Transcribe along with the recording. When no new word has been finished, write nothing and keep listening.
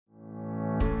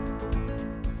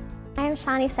I'm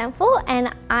Shani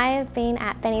and I've been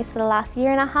at Benny's for the last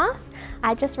year and a half.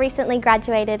 I just recently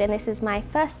graduated and this is my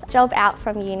first job out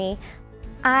from uni.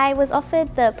 I was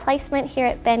offered the placement here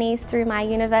at Benny's through my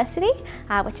university,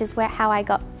 which is how I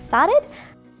got started.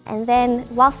 And then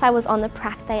whilst I was on the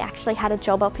prac, they actually had a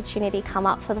job opportunity come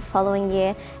up for the following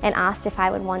year and asked if I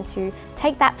would want to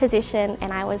take that position,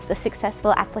 and I was the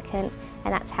successful applicant,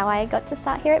 and that's how I got to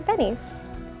start here at Benny's.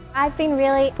 I've been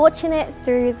really fortunate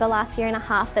through the last year and a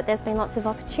half that there's been lots of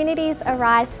opportunities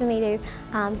arise for me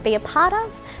to be a part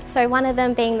of. So one of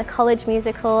them being the college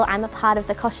musical. I'm a part of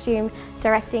the costume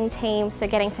directing team, so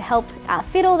getting to help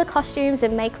fit all the costumes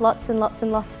and make lots and lots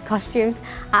and lots of costumes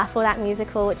for that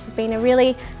musical, which has been a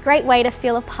really great way to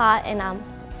feel a part and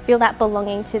feel that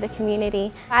belonging to the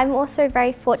community. I'm also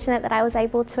very fortunate that I was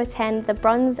able to attend the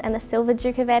Bronze and the Silver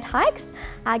Duke of Ed hikes,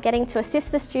 getting to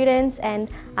assist the students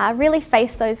and really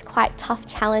face those quite tough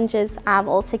challenges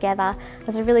all together. It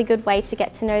was a really good way to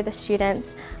get to know the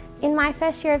students. In my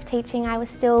first year of teaching, I was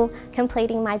still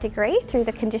completing my degree through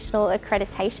the conditional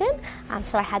accreditation,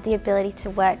 so I had the ability to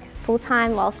work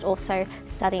full-time whilst also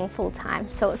studying full-time.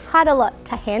 So it was quite a lot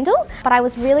to handle, but I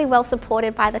was really well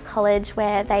supported by the college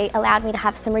where they allowed me to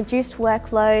have some reduced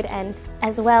workload, and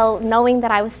as well knowing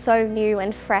that I was so new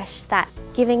and fresh, that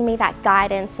giving me that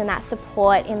guidance and that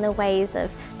support in the ways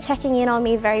of checking in on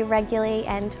me very regularly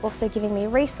and also giving me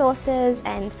resources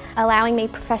and allowing me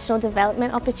professional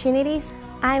development opportunities.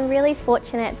 I'm really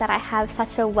fortunate that I have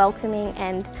such a welcoming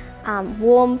and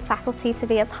warm faculty to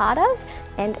be a part of,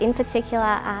 and in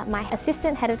particular my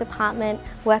assistant head of department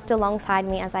worked alongside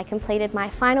me as I completed my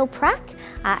final prac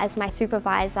as my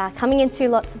supervisor, coming into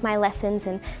lots of my lessons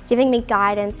and giving me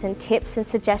guidance and tips and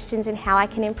suggestions in how I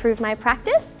can improve my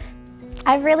practice.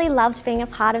 I've really loved being a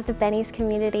part of the Benny's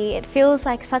community. It feels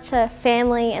like such a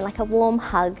family and like a warm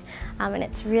hug, and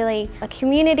it's really a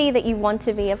community that you want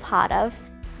to be a part of.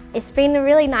 It's been a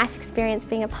really nice experience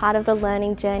being a part of the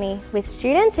learning journey with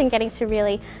students and getting to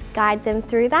really guide them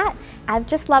through that. I've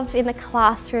just loved in the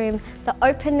classroom the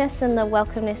openness and the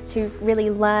welcomeness to really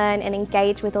learn and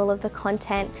engage with all of the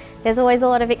content. There's always a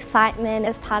lot of excitement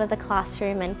as part of the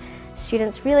classroom and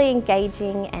students really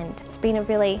engaging, and it's been a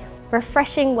really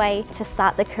refreshing way to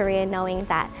start the career, knowing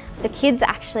that the kids are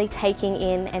actually taking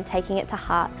in and taking it to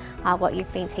heart what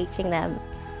you've been teaching them.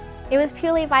 It was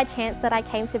purely by chance that I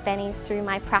came to Benny's through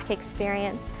my prac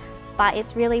experience, but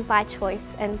it's really by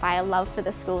choice and by a love for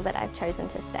the school that I've chosen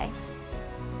to stay.